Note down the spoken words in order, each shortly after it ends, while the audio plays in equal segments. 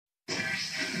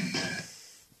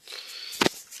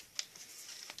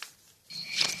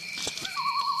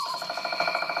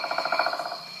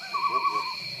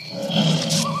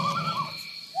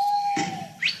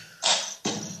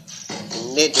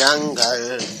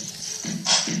jungle,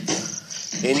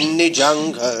 in the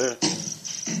jungle,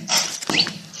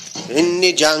 in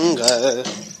the jungle,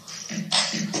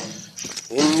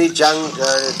 in the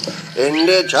jungle, in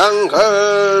the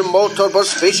jungle, multiple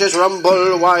species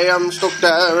rumble. Why I'm stuck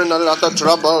there in a lot of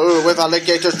trouble, with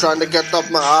alligators trying to get up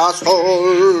my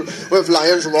asshole, with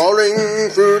lions roaring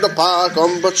through the park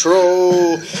on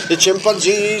patrol. The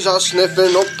chimpanzees are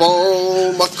sniffing up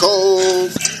all my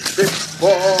coat.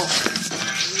 Before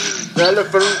the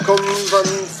elephant comes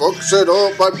and fucks it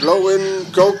up by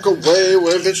blowing coke away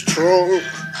with its trunk.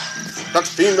 That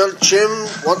female chimp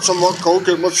wants some more coke,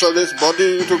 it must sell his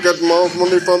body to get more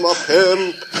money from a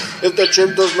pimp. If the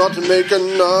chimp does not make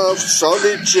enough,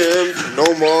 sorry chimp,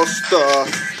 no more stuff.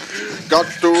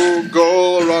 Got to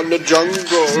go around the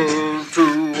jungle,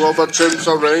 2 other chimps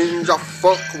arrange a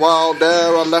fuck while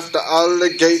there. I left the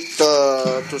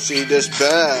alligator to see this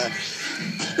bear,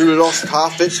 who lost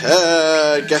half its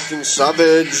hair, getting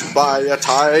savaged by a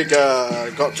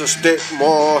tiger. Got to stick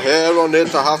more hair on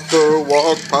it, I have to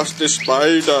walk past the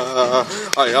spider.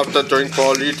 I have to drink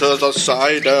 4 liters of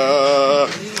cider.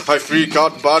 I freak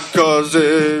out bad cause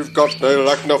I've got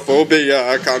arachnophobia.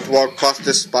 I can't walk past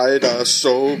the spider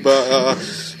sober.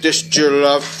 This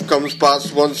giraffe comes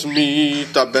past, wants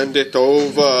meat, I bend it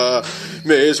over.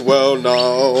 May as well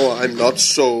now, I'm not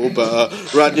sober.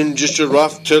 Riding this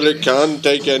giraffe till it can't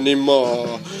take any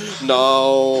more.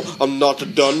 Now, I'm not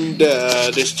done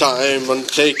there. This time I'm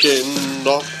taking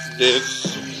off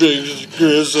this big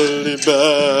grizzly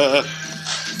bear.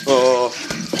 Oh,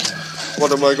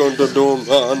 what am I going to do,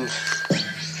 man?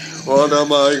 What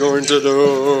am I going to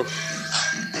do?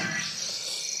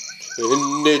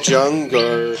 In the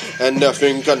jungle, and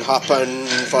nothing can happen,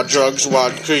 for drugs,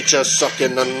 wild creatures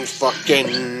sucking and fucking.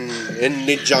 In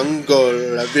the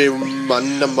jungle, every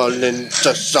animal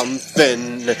into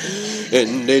something.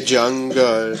 In the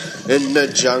jungle,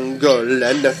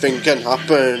 anything can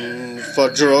happen, for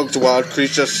drugs, wild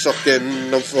creatures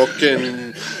sucking and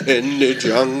fucking. In the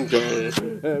jungle,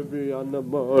 every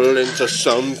animal into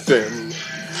something.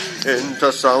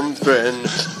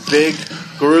 Big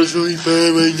grizzly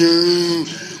bear I know,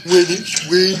 when it's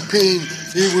sleeping,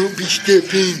 it won't be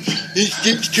stepping, it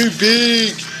gets too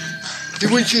big. It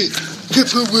wants it,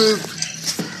 Tupperware.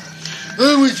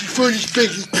 I was before this bag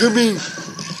is coming.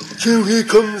 So here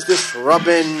comes this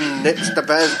robin, it's the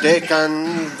best they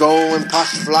can go and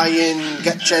pass flying,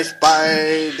 get chased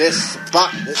by this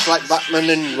bat, it's like Batman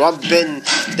and Robin.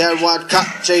 Their wild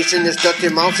cat chasing this dirty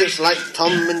mouse, it's like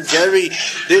Tom and Jerry.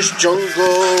 This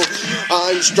jungle,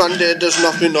 I'm stranded, there's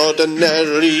nothing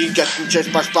ordinary, getting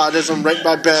chased by spiders and raped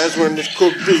by bears when it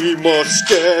could be more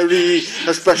scary.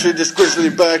 Especially this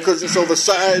grizzly bear, cause it's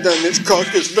oversized and its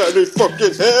cock is very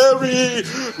fucking hairy.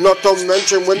 Not to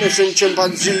mention witnessing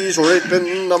chimpanzees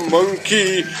raping a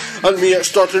monkey, and me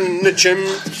extorting the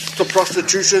chimps to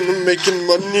prostitution and making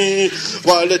money,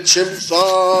 while the chimps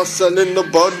are selling the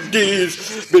bodies.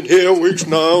 Been here weeks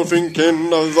now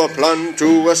thinking of a plan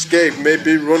to escape,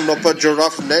 maybe run up a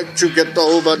giraffe neck to get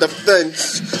over the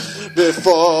fence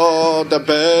before the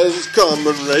bears come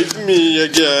and rape me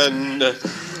again.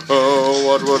 Oh,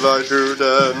 what will I do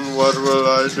then? What will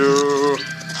I do?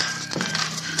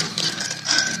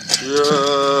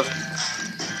 Yeah.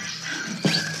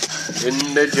 In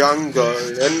the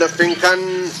jungle, anything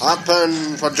can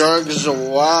happen, for drugs,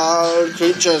 wild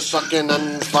creatures sucking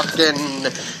and fucking.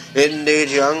 In the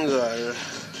jungle,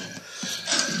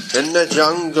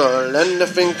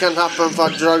 anything can happen, for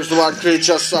drugs, wild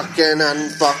creatures sucking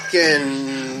and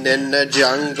fucking. In the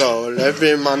jungle,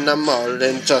 every animal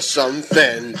into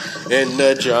something. In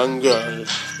the jungle,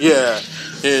 yeah,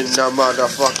 in the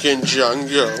motherfucking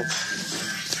jungle.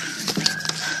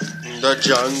 In the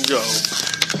jungle.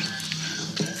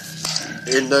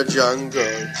 In the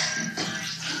jungle,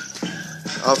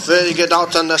 I figured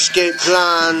out an escape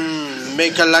plan,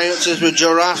 make alliances with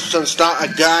giraffes and start a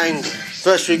gang.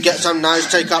 First we get some knives,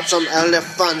 take out some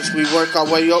elephants, we work our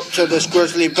way up to this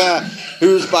grizzly bear,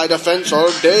 who's by the fence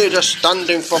all day, just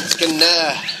standing fucking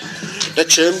there. The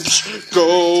chimps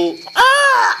go,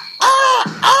 ah, ah,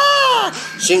 ah.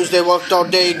 Seems they worked all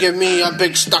day, give me a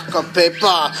big stack of paper.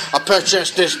 I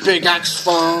purchased this big axe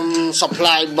from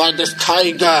supplied by this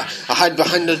tiger. I hide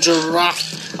behind the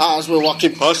giraffe as we're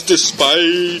walking past the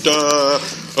spider.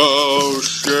 Oh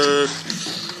shit.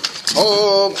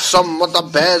 Hope some of the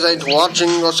bears ain't watching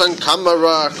us on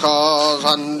camera, cause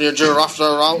and the giraffes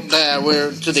are out there.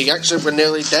 We're to the exit, we're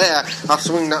nearly there. I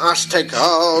swing the axe, take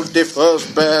out the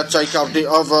first bear, take out the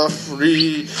other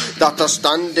 3 that are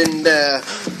standing there.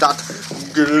 That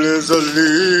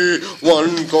grizzly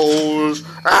one goes,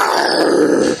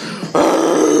 arr,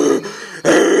 arr,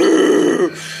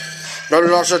 arr.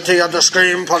 velocity of the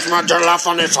scream puts my giraffe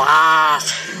on its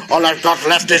ass. All I've got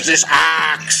left is this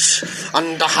axe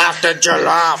and the half-dead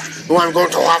giraffe, who I'm going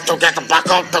to have to get back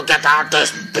up to get out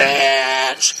this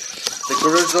bitch. The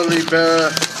grizzly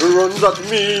bear runs at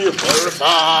me full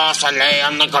fast. I lay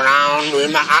on the ground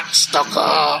with my axe stuck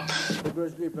up. The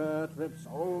grizzly bear trips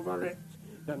over it,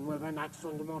 then with an axe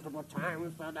swung multiple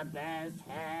times so the bear's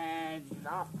head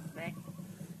off it.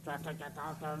 Tries to get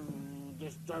out of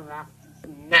this giraffe's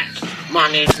neck.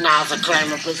 Managed now to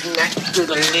climb up his neck to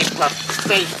the leap of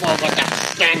faith over the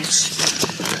fence.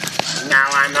 Now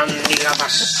I'm on the other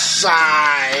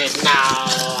side. Now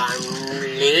I'm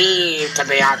relieved to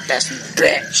be out this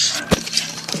bitch.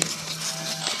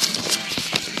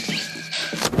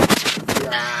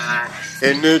 Yeah.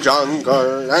 In the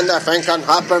jungle, and anything can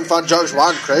happen for just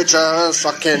one creature.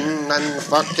 Sucking and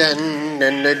fucking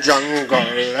in the jungle.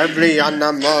 Every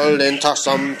animal into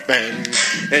something.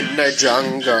 In the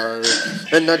jungle,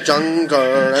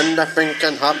 anything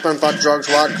can happen for drugs.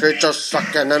 One creature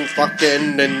sucking and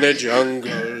fucking in the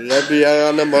jungle. Every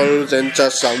animal's into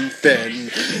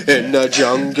something. In the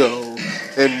jungle,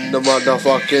 in the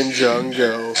motherfucking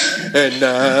jungle. In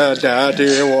the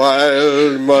dirty,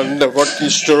 wild, motherfucking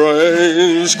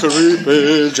strange,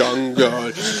 creepy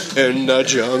jungle. In the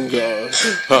jungle,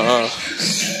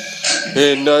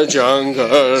 in the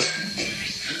jungle.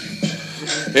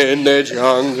 In the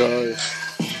jungle.